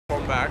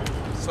back.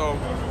 So,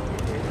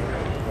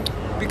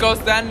 because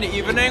then in the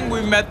evening we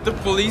met the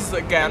police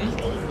again,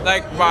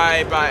 like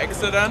by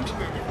accident,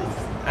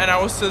 and I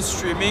was still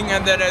streaming,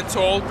 and then they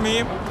told me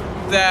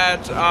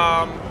that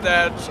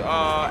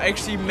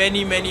actually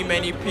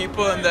many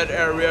people in that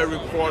area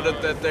reported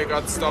that they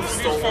got stuff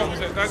stolen.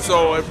 So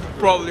it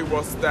probably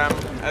was them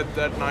at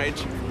that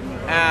night.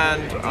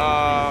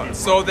 And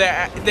so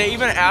they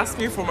even asked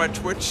me for my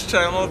Twitch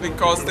channel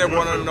because they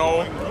want to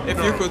know if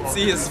you could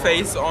see his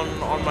face on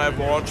my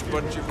watch,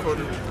 but you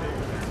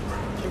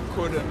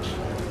couldn't.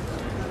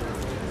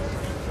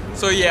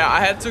 So yeah,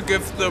 I had to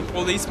give the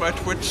police my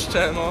Twitch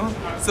channel.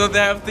 So they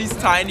have this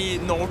tiny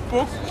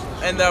notebook,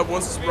 and I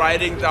was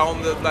writing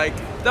down the like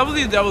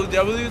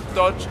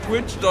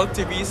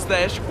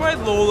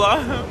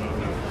www.twitch.tv/QuiteLola.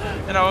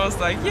 And I was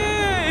like,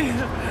 yay!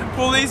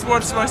 Police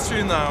watch my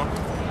stream now.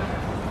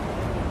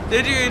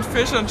 Did you eat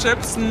fish and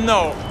chips?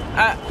 No.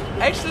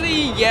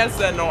 Actually, yes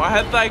and no. I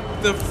had like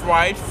the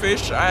fried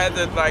fish. I had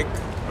it like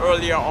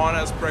earlier on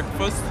as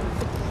breakfast,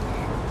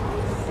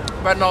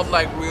 but not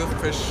like real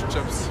fish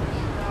chips.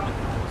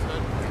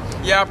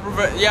 Yeah,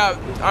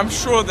 I'm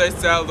sure they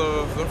sell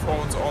the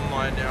phones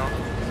online, yeah.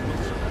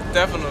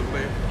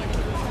 Definitely.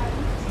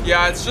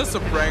 Yeah, it's just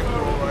a prank,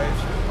 bro, right?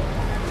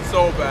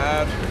 So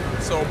bad.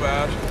 So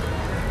bad.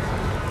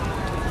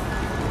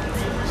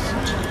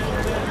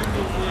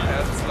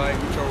 That's like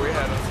Joey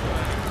had it.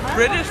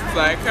 British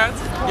flag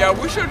hats? Yeah,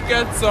 we should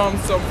get some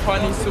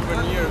funny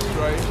souvenirs,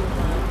 right?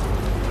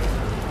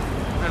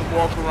 And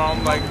walk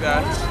around like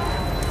that.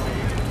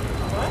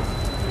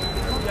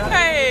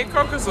 Hey,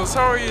 Caucasus,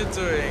 how are you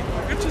doing?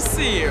 Good to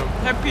see you.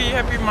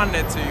 Happy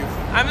Monday to you.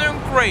 I'm doing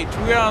great.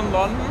 We are in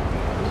London.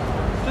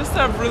 Just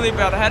have really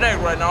bad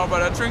headache right now,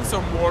 but I drink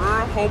some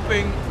water,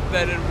 hoping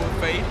that it will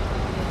fade.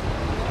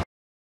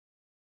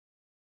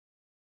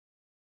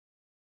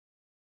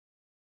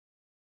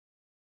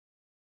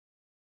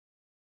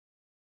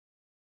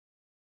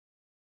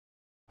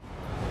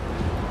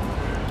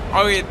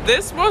 Okay,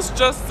 this was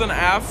just an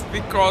F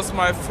because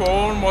my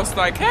phone was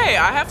like, hey,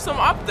 I have some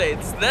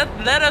updates.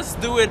 Let us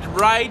do it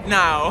right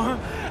now.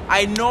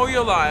 I know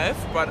you're live,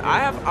 but I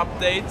have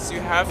updates.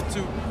 You have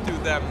to do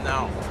them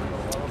now.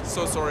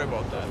 So sorry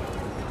about that.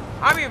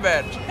 I'm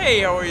Yvette.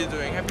 Hey, how are you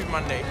doing? Happy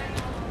Monday.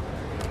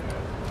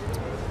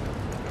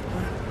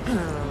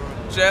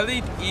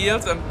 Jellied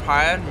eels and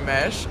pie and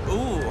mash.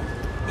 Ooh,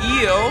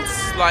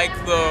 eels, like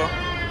the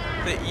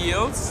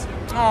eels.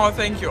 Oh,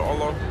 thank you,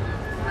 Olo.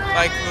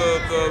 Like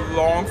the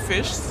long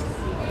fish.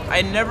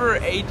 I never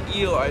ate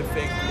eel, I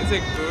think. Is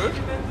it good?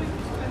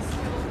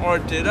 Or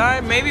did I?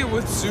 Maybe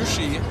with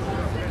sushi.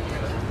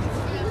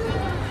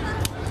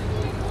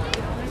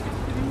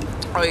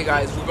 Okay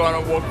guys, we're gonna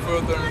walk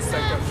further in a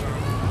second.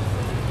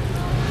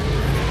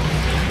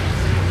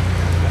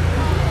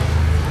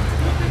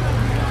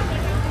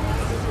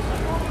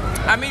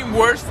 I mean,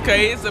 worst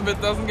case, if it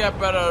doesn't get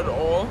better at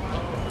all,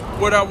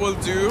 what I will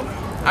do,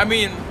 I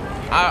mean,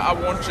 I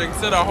won't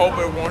jinx it, I hope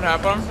it won't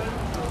happen.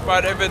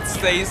 But if it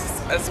stays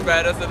as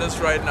bad as it is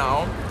right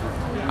now,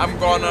 I'm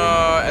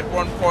gonna at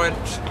one point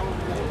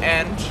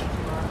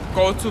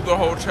go to the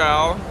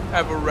hotel,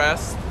 have a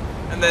rest,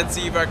 and then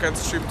see if I can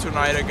stream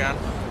tonight again.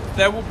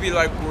 That would be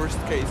like worst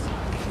case.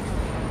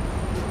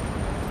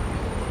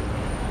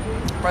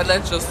 But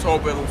let's just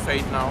hope it'll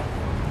fade now.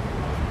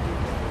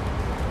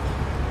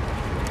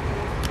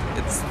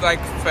 It's like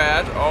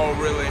fat, oh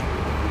really?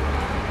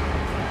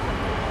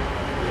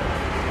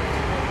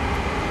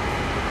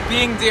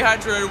 Being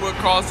dehydrated will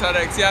cause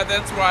headaches. Yeah,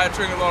 that's why I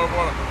drink a lot of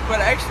water. But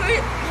actually,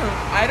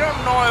 I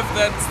don't know if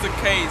that's the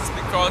case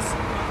because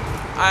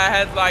I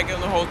had like in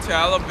the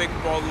hotel a big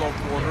bottle of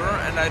water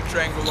and I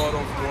drank a lot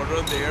of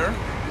water there.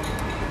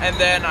 And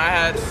then I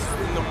had,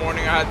 in the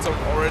morning I had some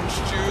orange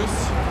juice,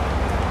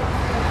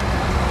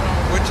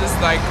 which is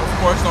like, of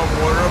course not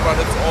water, but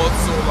it's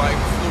also like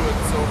fluid.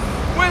 So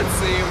we'll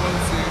see,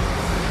 we'll see.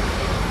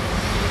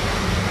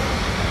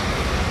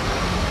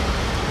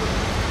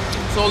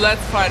 So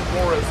let's find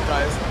Boris,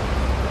 guys.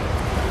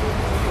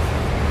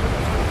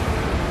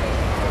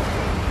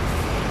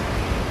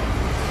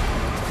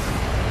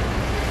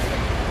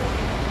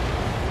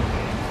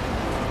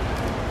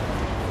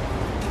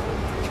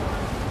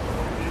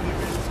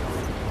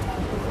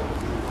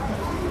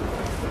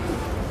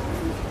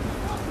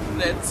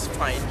 Let's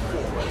find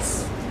Boris.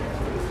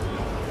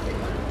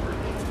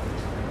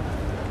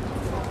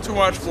 Too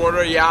much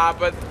water, yeah,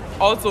 but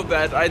also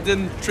that I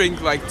didn't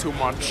drink like too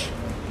much.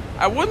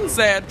 I wouldn't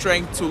say I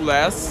drank too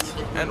less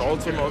and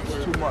also not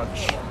too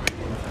much.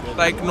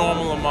 Like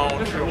normal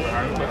amount.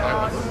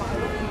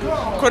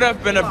 Could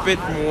have been a bit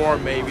more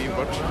maybe,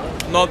 but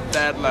not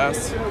that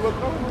less.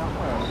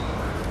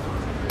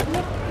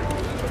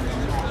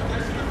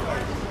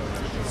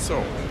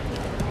 So,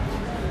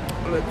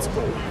 let's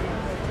go.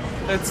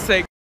 Let's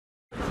take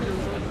a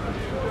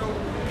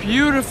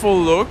beautiful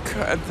look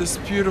at this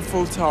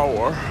beautiful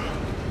tower.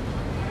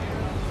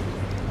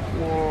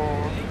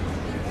 Whoa.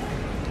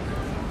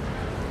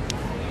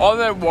 All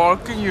that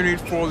walking, you need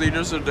 4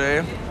 liters a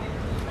day.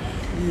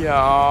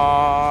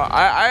 Yeah,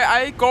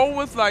 I go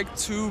with like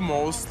 2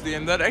 mostly,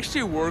 and that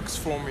actually works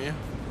for me.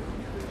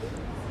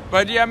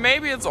 But yeah,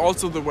 maybe it's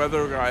also the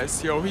weather,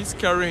 guys. Yo, he's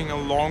carrying a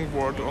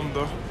longboard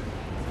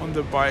on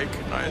the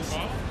bike. Nice.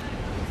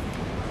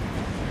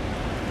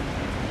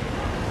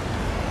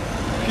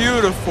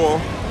 Beautiful.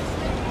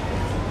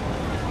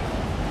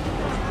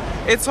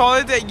 It's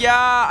holiday.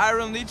 Yeah,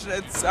 Iron Legion.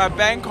 It's a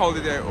bank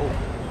holiday. Oh,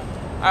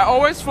 I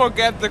always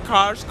forget the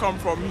cars come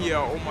from here.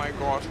 Oh my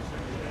god.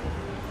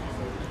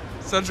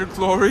 Such a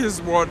glorious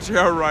watch.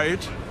 Yeah,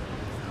 right.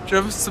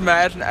 Just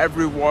imagine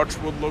every watch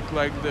would look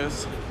like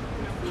this.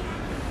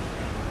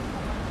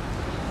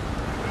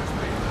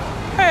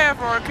 Hey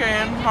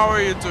Hurricane, how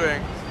are you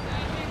doing?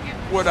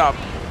 What up?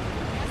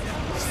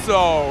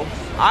 So,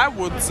 I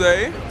would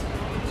say,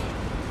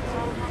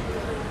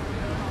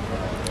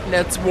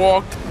 let's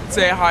walk,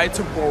 say hi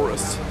to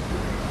Boris.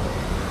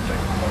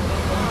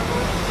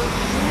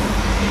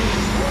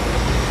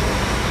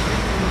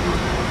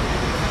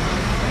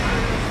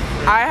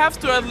 I have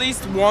to at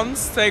least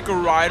once take a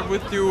ride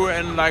with you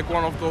in like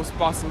one of those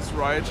buses,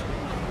 right?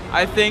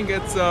 I think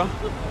it's a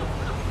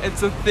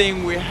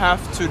thing we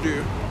have to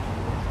do.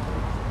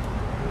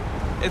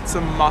 It's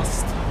a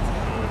must.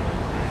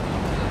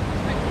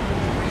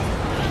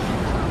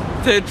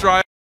 They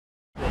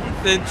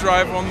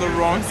drive on the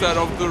wrong side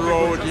of the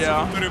road,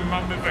 yeah.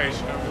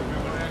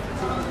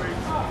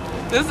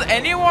 Does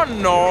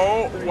anyone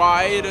know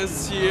why it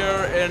is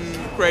here in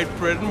Great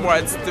Britain, why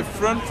it's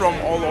different from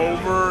all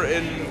over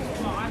in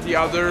the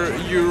other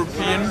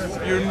European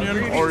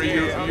Union or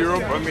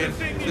Europe? I mean,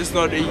 it's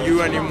not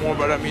EU anymore,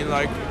 but I mean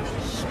like,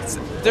 it's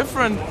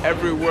different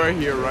everywhere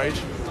here, right?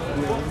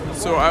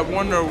 So I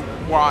wonder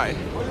why.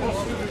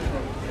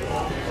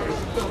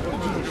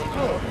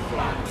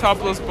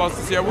 Topless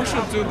buses, yeah, we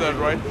should do that,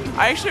 right?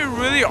 I actually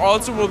really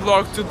also would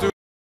like to do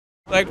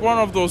like one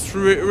of those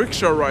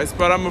rickshaw rides,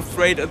 but I'm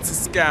afraid it's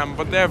a scam,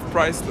 but they have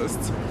price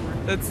lists.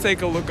 Let's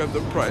take a look at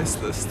the price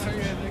list.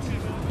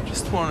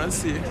 Just wanna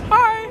see.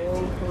 Hi!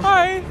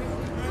 Hi!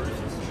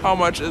 How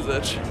much is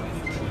it?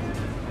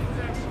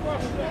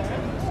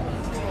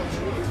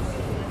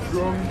 You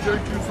want me to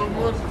take you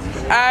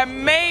somewhere?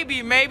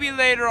 Maybe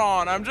later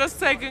on. I'm just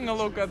taking a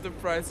look at the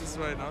prices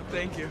right now.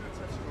 Thank you.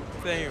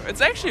 Thank you.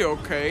 It's actually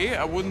okay.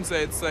 I wouldn't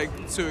say it's like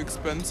too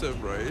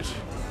expensive, right?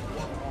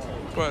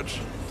 But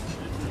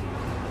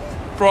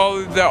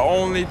probably they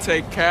only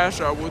take cash,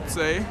 I would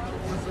say.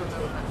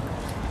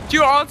 Do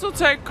you also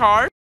take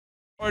cards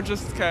or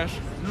just cash?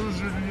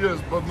 Usually yes,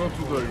 but not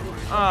today.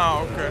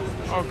 Ah, okay.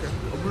 Okay.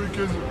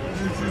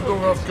 If you don't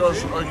have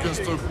cash, I can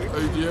stop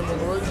ATM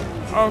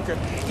alright? Okay.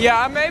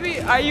 Yeah, maybe,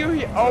 are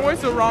you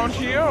always around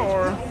here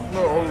or?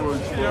 No,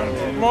 always.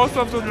 Yeah, most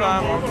of the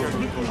time.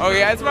 Okay.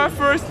 Okay, it's my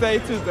first day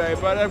today,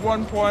 but at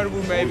one point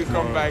we'll maybe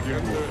come back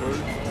and do it.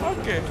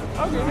 Okay.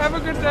 Okay, have a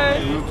good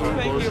day.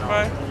 Thank you,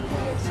 bye.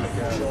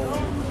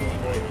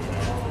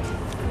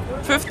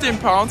 15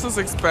 pounds is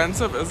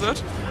expensive, is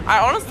it? I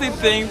honestly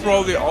think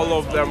probably all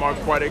of them are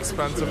quite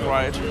expensive,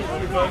 right?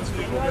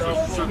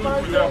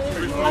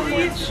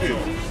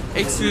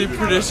 Actually,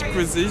 British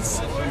cuisines.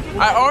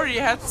 I already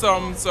had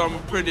some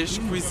British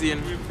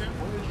cuisine.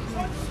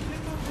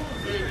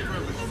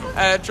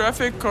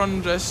 Traffic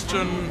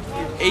congestion,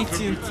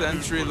 18th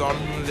century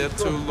London led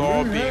to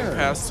law being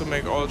passed to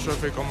make all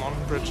traffic on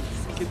London Bridge.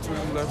 Keep to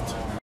the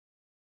left.